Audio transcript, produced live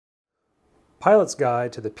Pilot's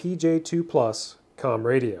Guide to the PJ2 COM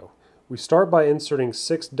Radio. We start by inserting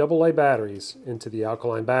 6 AA batteries into the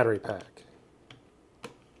alkaline battery pack.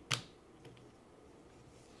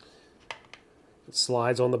 It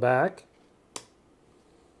slides on the back.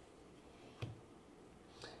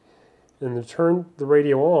 And to turn the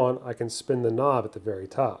radio on, I can spin the knob at the very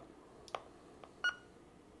top.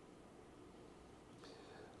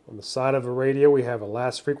 On the side of the radio, we have a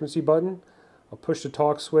last frequency button, a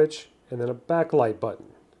push-to-talk switch, and then a backlight button.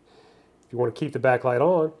 If you want to keep the backlight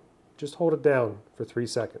on, just hold it down for 3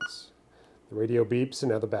 seconds. The radio beeps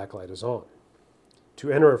and now the backlight is on.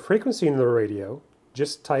 To enter a frequency in the radio,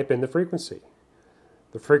 just type in the frequency.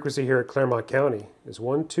 The frequency here at Claremont County is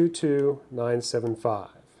 122.975.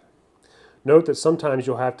 Note that sometimes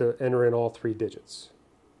you'll have to enter in all 3 digits.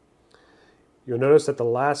 You'll notice that the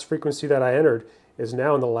last frequency that I entered is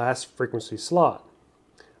now in the last frequency slot.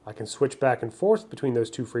 I can switch back and forth between those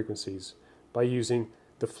 2 frequencies by using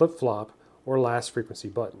the flip-flop or last frequency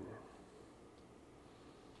button.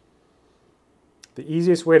 The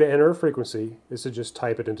easiest way to enter a frequency is to just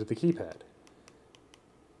type it into the keypad.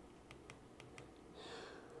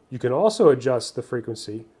 You can also adjust the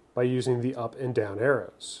frequency by using the up and down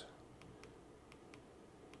arrows.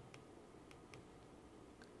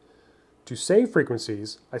 To save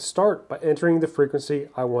frequencies, I start by entering the frequency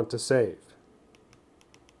I want to save.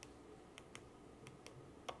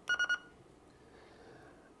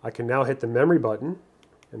 I can now hit the memory button,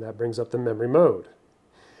 and that brings up the memory mode.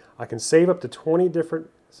 I can save up to 20 different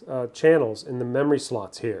channels in the memory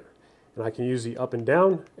slots here, and I can use the up and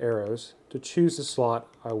down arrows to choose the slot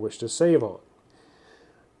I wish to save on.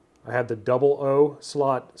 I have the O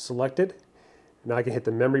slot selected, and I can hit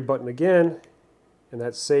the memory button again, and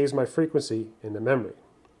that saves my frequency in the memory.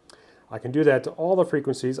 I can do that to all the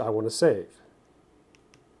frequencies I want to save.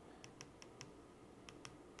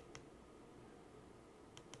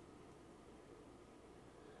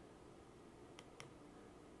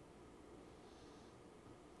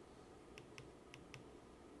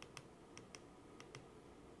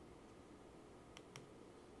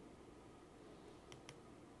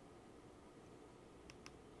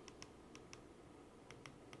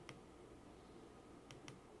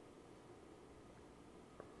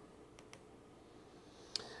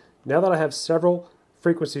 Now that I have several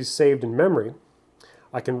frequencies saved in memory,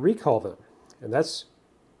 I can recall them, and that's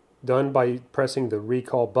done by pressing the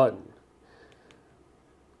recall button.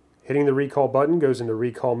 Hitting the recall button goes into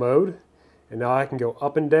recall mode, and now I can go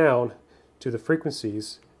up and down to the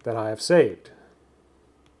frequencies that I have saved.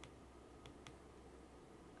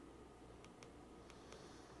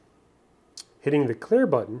 Hitting the clear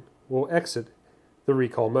button will exit the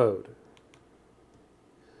recall mode.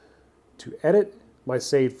 To edit my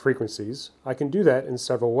saved frequencies, I can do that in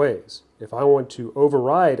several ways. If I want to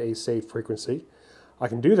override a saved frequency, I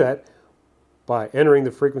can do that by entering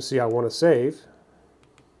the frequency I want to save,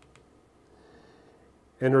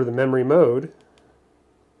 enter the memory mode,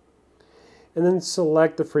 and then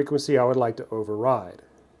select the frequency I would like to override.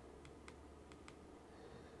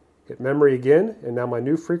 Hit memory again, and now my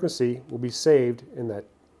new frequency will be saved in that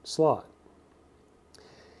slot.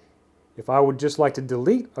 If I would just like to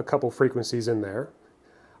delete a couple frequencies in there,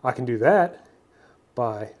 I can do that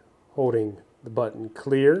by holding the button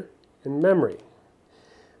clear and memory.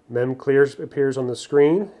 Mem clear appears on the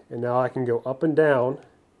screen, and now I can go up and down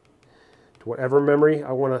to whatever memory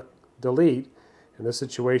I want to delete. In this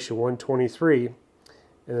situation, 123,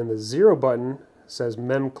 and then the 0 button says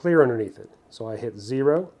mem clear underneath it. So I hit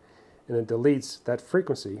 0, and it deletes that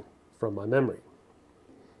frequency from my memory.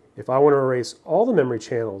 If I want to erase all the memory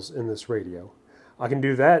channels in this radio, I can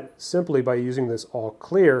do that simply by using this all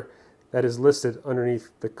clear that is listed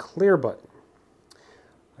underneath the clear button.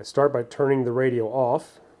 I start by turning the radio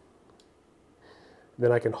off.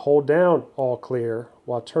 Then I can hold down all clear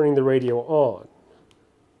while turning the radio on.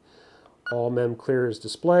 All mem clear is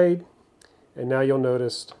displayed, and now you'll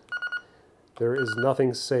notice there is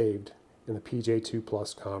nothing saved in the PJ2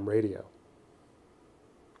 COM radio.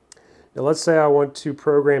 Now let's say I want to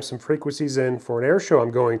program some frequencies in for an air show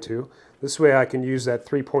I'm going to. This way I can use that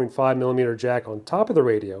 3.5mm jack on top of the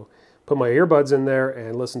radio, put my earbuds in there,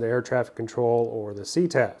 and listen to air traffic control or the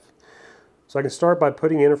CTAF. So I can start by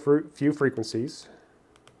putting in a few frequencies.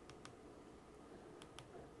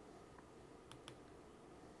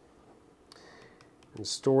 And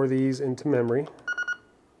store these into memory.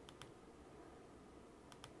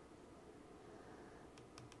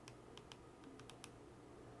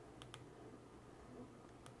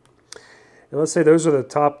 And let's say those are the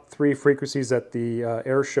top 3 frequencies that the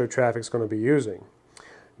air show traffic is going to be using.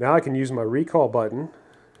 Now I can use my recall button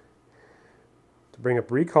to bring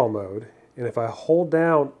up recall mode, And if I hold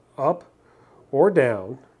down up or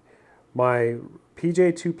down, my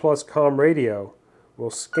PJ2 COM radio will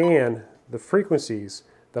scan the frequencies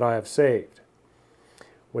that I have saved.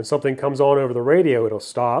 When something comes on over the radio, it'll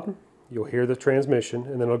stop, you'll hear the transmission,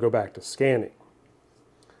 and then it'll go back to scanning.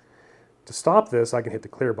 To stop this, I can hit the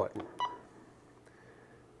clear button.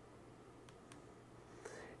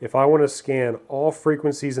 If I want to scan all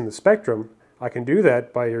frequencies in the spectrum, I can do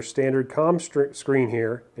that by your standard COM screen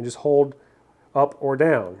here and just hold up or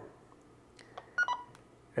down.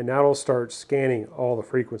 And now it'll start scanning all the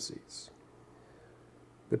frequencies.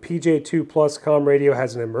 The PJ2 COM radio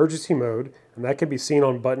has an emergency mode, and that can be seen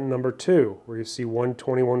on button number 2, where you see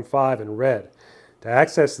 121.5 in red. To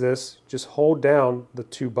access this, just hold down the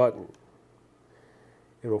 2 button.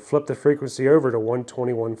 It will flip the frequency over to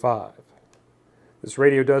 121.5. This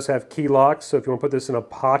radio does have key locks, so if you want to put this in a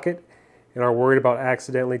pocket and are worried about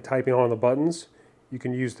accidentally typing on the buttons, you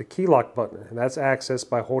can use the key lock button, and that's accessed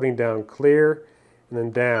by holding down clear and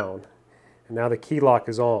then down. And now the key lock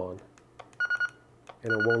is on,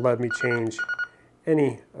 and it won't let me change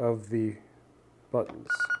any of the buttons.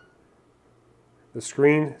 The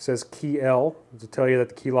screen says key L to tell you that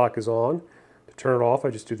the key lock is on. To turn it off,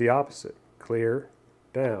 I just do the opposite. Clear,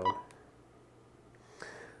 down.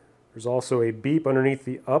 There's also a beep underneath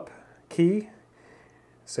the up key.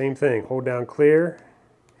 Same thing, hold down clear,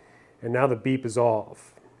 and now the beep is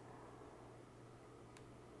off.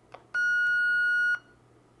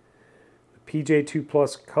 The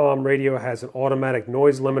PJ2 COM radio has an automatic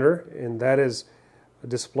noise limiter, and that is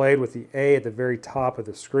displayed with the A at the very top of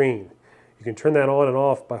the screen. You can turn that on and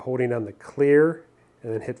off by holding down the clear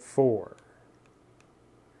and then hit 4.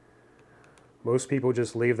 Most people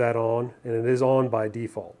just leave that on, and it is on by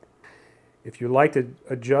default. If you like to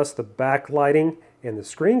adjust the backlighting and the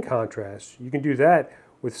screen contrast, you can do that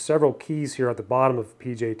with several keys here at the bottom of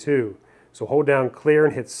PJ2. So hold down clear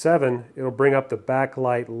and hit 7, it'll bring up the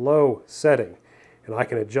backlight low setting. And I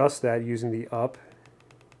can adjust that using the up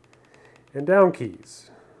and down keys.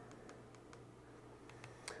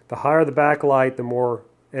 The higher the backlight, the more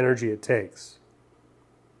energy it takes.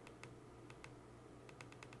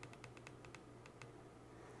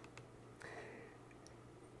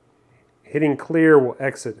 Hitting clear will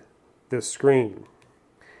exit this screen.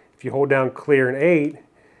 If you hold down clear and 8,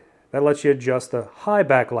 that lets you adjust the high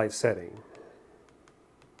backlight setting.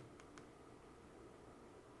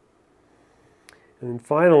 And then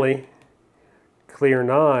finally, clear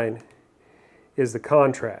 9 is the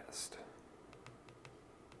contrast.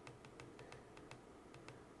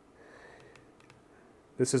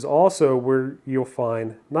 This is also where you'll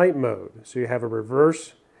find night mode. So you have a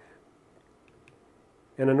reverse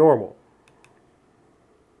and a normal.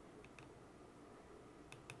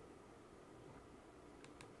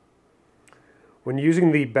 When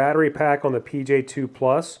using the battery pack on the PJ2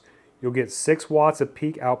 Plus, you'll get 6 watts of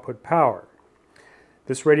peak output power.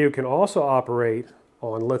 This radio can also operate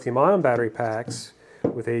on lithium-ion battery packs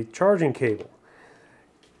with a charging cable.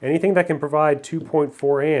 Anything that can provide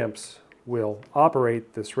 2.4 amps will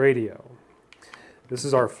operate this radio. This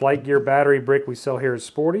is our flight gear battery brick we sell here at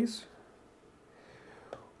Sporty's.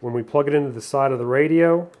 When we plug it into the side of the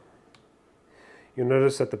radio, you'll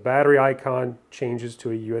notice that the battery icon changes to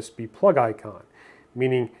a USB plug icon,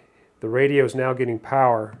 meaning the radio is now getting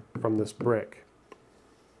power from this brick.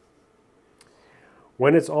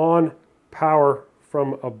 When it's on power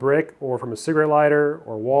from a brick or from a cigarette lighter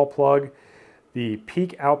or wall plug, the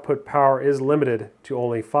peak output power is limited to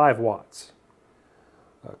only 5 watts.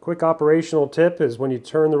 A quick operational tip is when you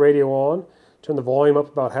turn the radio on, turn the volume up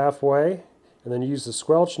about halfway, and then use the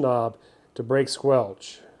squelch knob to break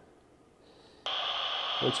squelch.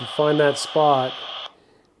 Once you find that spot,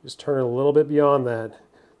 just turn it a little bit beyond that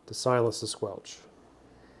to silence the squelch.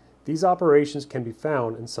 These operations can be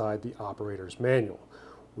found inside the operator's manual.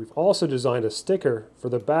 We've also designed a sticker for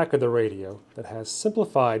the back of the radio that has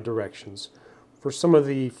simplified directions for some of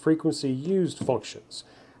the frequency used functions: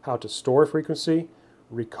 how to store frequency,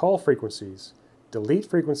 recall frequencies, delete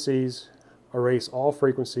frequencies, erase all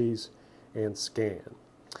frequencies, and scan.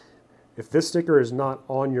 If this sticker is not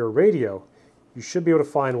on your radio, you should be able to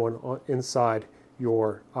find one inside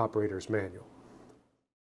your operator's manual.